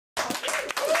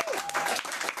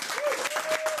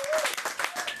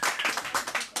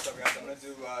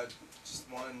just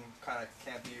one kind of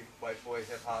campy white boy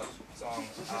hip hop song.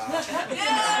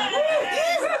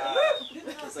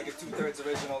 It's like a 2/3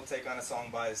 original take on a song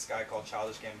by this guy called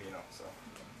Childish Gambino. So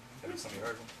maybe some of you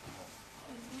heard him.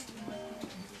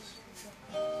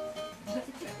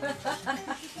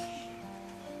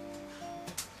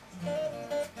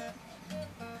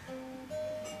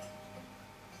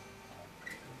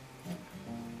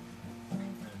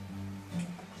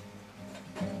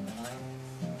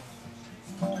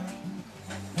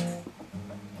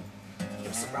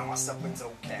 Surround myself with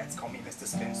dope cats, call me Mr.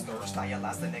 Spinster,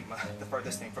 stylized enigma, the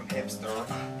furthest thing from hipster.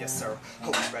 Yes sir,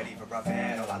 who's ready for a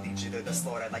battle? I lead you to the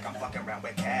slaughter like I'm fucking around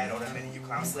with cattle. The minute you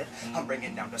clown slip, I'm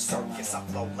bringing down the circus. I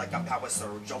flow like a power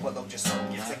surge, overload your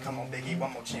circuits. And come on Biggie,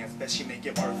 one more chance, bet she make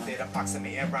it worth it.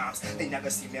 Approximating rhymes, they never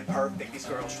seem imperfect. These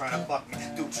girls trying to fuck me,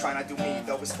 dudes trying to do me.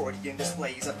 Though it's 40 in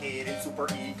displays of id and super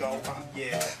ego.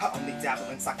 Yeah, I only dabble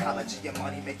in psychology and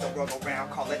money, make the world go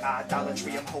round. Call it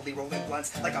idolatry, I'm holy rolling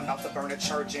blunts like I'm about to burn a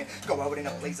church and go out in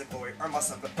a blaze of glory, earn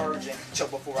myself a virgin. Chill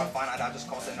before I find out I just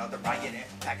caused another riot in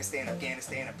Pakistan,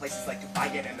 Afghanistan, and places like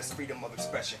Dubai. And it's freedom of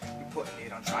expression, we putting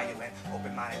it on trial and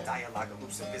open-minded dialogue,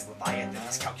 elusive is Leviathan.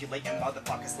 These calculating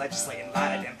motherfuckers legislating,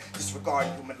 lie to them,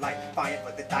 disregarding human life, vying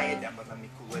for the diadem. But let me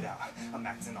cool it out, I'm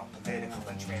acting all political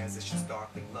and transitions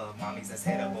darkly. Love mommies that's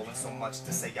hittable, and so much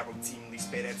to say I routinely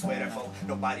spit at Twitterful.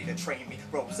 Nobody to train me,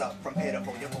 rose up from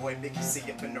pitiful. Your boy Mickey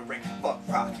C up in the ring, fuck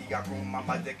Rocky, got room on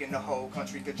my dick in the whole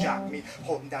country could jock me,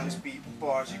 holding down this beat with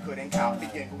bars you couldn't copy,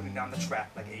 and moving down the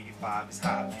track like 85 is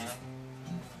hobby.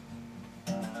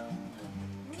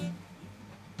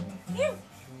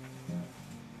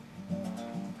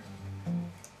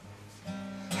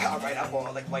 Alright, I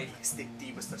ball like Whitey, stick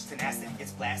D with such tenacity,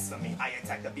 it's blasphemy. I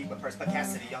attack the beat with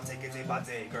perspicacity, I'll take it day by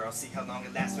day, girl, see how long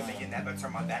it lasts for me and never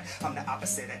turn my back. I'm the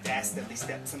opposite of dastardly,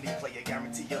 step to me, play a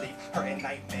guarantee you leave hurting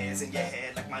nightmares in your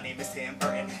head like my name is Tim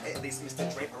Burton. At least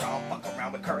Mr. Draper, I don't fuck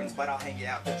around with curtains, but I'll hang you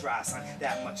out to dry, son,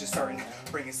 that much is certain.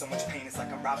 Bringing so much pain, it's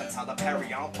like I'm robbing Tyler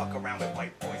Perry. I don't fuck around with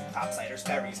white boys, topsiders,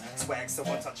 berries. Swag so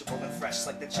untouchable and fresh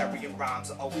like the cherry, and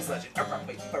rhymes are always legend. I'm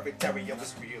waiting for it, Derry,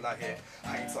 it's real out here.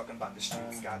 I ain't talking about the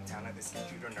streets, got down at this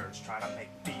computer nerds trying to make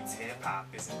beats. Hip hop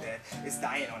isn't dead, it's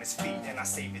dying on its feet, and I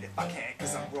save it if I can,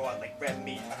 cause I'm raw like red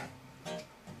meat.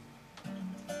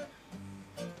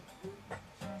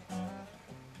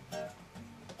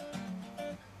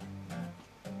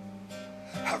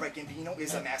 I reckon Dino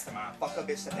is a mastermind. Fuck a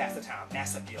bitch to pass the time.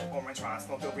 Mass appeal, orange rhyme,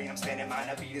 smoke the green, I'm spending mine.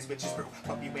 I beat his bitches brew.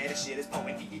 But beware the shit is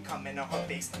poet. DE coming on her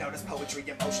face. Now that's poetry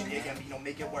in motion. Yeah, Gambino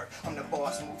make it work. I'm the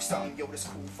boss, move something. Yo, this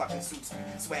cool fucking suits me.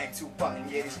 Swag 2 button.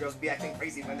 Yeah, these girls be acting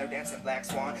crazy when they're dancing Black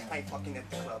Swan. I ain't fucking at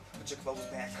the club. Put your clothes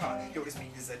back on. Yo, this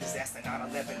beat is a disaster.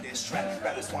 9/11 this trap.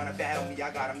 Rappers wanna battle me. I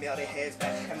gotta mail their heads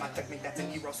back. And my technique that's a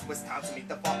hero, so it's time to meet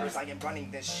the fuckers. I am running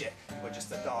this shit. You were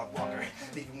just a dog walker.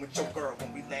 Leaving with your girl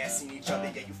when we last seen each other.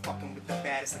 Yeah, you fucking with the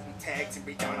baddest, like we tagged and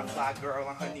Rihanna, fly girl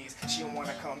on her knees. She don't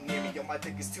wanna come near me, yo, my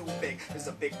dick is too big. There's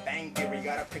a big bang theory,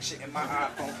 got a picture in my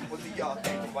iPhone. What do y'all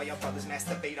think? While your brothers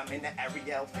masturbate, I'm in the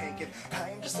Ariel pink. And I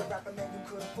am just a rapper, man, who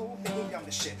could've fooled me. I'm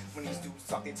the shit. When these dudes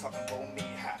talk, they talking about me.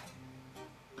 Ha.